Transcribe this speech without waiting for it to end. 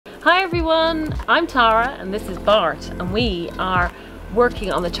Hi everyone, I'm Tara and this is Bart, and we are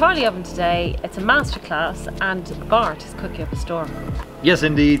working on the Charlile Oven today. It's a masterclass and Bart is cooking up a storm. Yes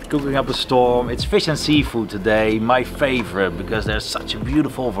indeed, cooking up a storm. It's fish and seafood today, my favorite, because there's such a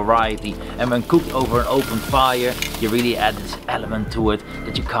beautiful variety, and when cooked over an open fire you really add this element to it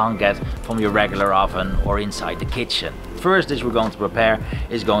that you can't get from your regular oven or inside the kitchen. First dish we're going to prepare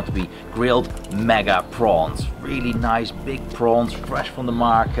is going to be grilled mega prawns. Really nice big prawns, fresh from the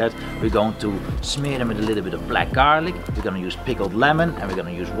market. We're going to smear them with a little bit of black garlic. We're going to use pickled lemon and we're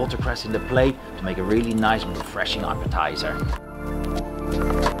going to use watercress in the plate to make a really nice and refreshing appetizer.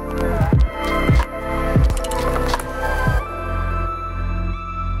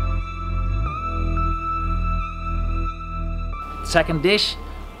 Second dish,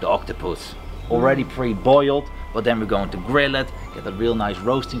 the octopus. Already pre-boiled, but then we're going to grill it, get a real nice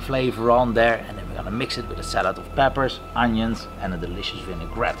roasting flavor on there, and then we're going to mix it with a salad of peppers, onions and a delicious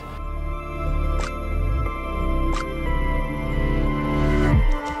vinaigrette.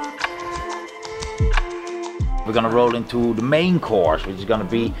 We're going to roll into the main course, which is going to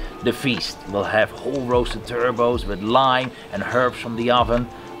be the feast. We'll have whole roasted turbos with lime and herbs from the oven.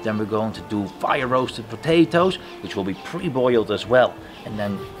 Then we're going to do fire roasted potatoes, which will be pre-boiled as well, and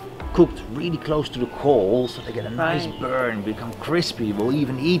then cooked really close to the coals so they get a nice burn, become crispy. We'll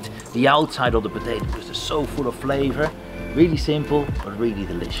even eat the outside of the potato because they're so full of flavor. Really simple, but really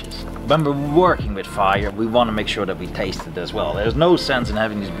delicious. When we're working with fire, we want to make sure that we taste it as well. There's no sense in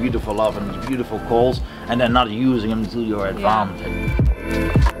having these beautiful ovens, these beautiful coals, and then not using them to your advantage.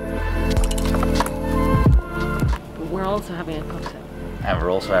 But we're also having a cocktail. And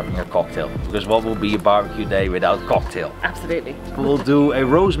we're also having a cocktail, because what will be a barbecue day without cocktail? Absolutely. We'll do a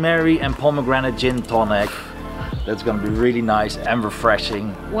rosemary and pomegranate gin tonic. That's going to be really nice and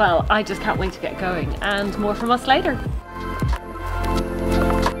refreshing. Well, I just can't wait to get going, and more from us later.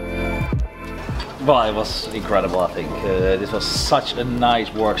 Well, it was incredible, I think. This was such a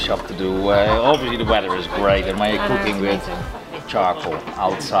nice workshop to do. Obviously the weather is great, and when you're cooking with charcoal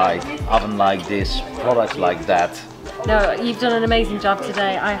outside, oven like this, products like that. No, you've done an amazing job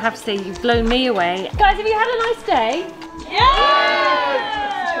today. I have to say, you've blown me away. Guys, have you had a nice day? Yeah!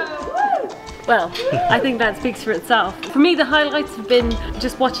 Well, I think that speaks for itself. For me, the highlights have been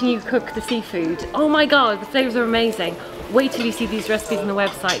just watching you cook the seafood. Oh my God, the flavors are amazing. Wait till you see these recipes on the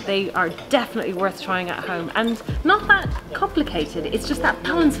website. They are definitely worth trying at home, and not that complicated. It's just that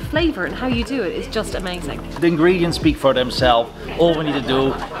balance of flavor, and how you do it is just amazing. The ingredients speak for themselves. All we need to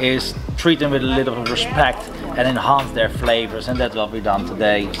do is treat them with a little bit of respect and enhance their flavors, and that's what we've done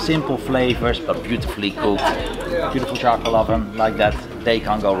today. Simple flavors, but beautifully cooked. Beautiful charcoal oven like that, they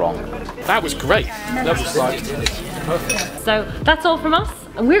can't go wrong. That was great. That was like perfect. So that's all from us,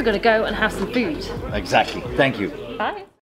 and we're going to go and have some food. Exactly. Thank you. Bye.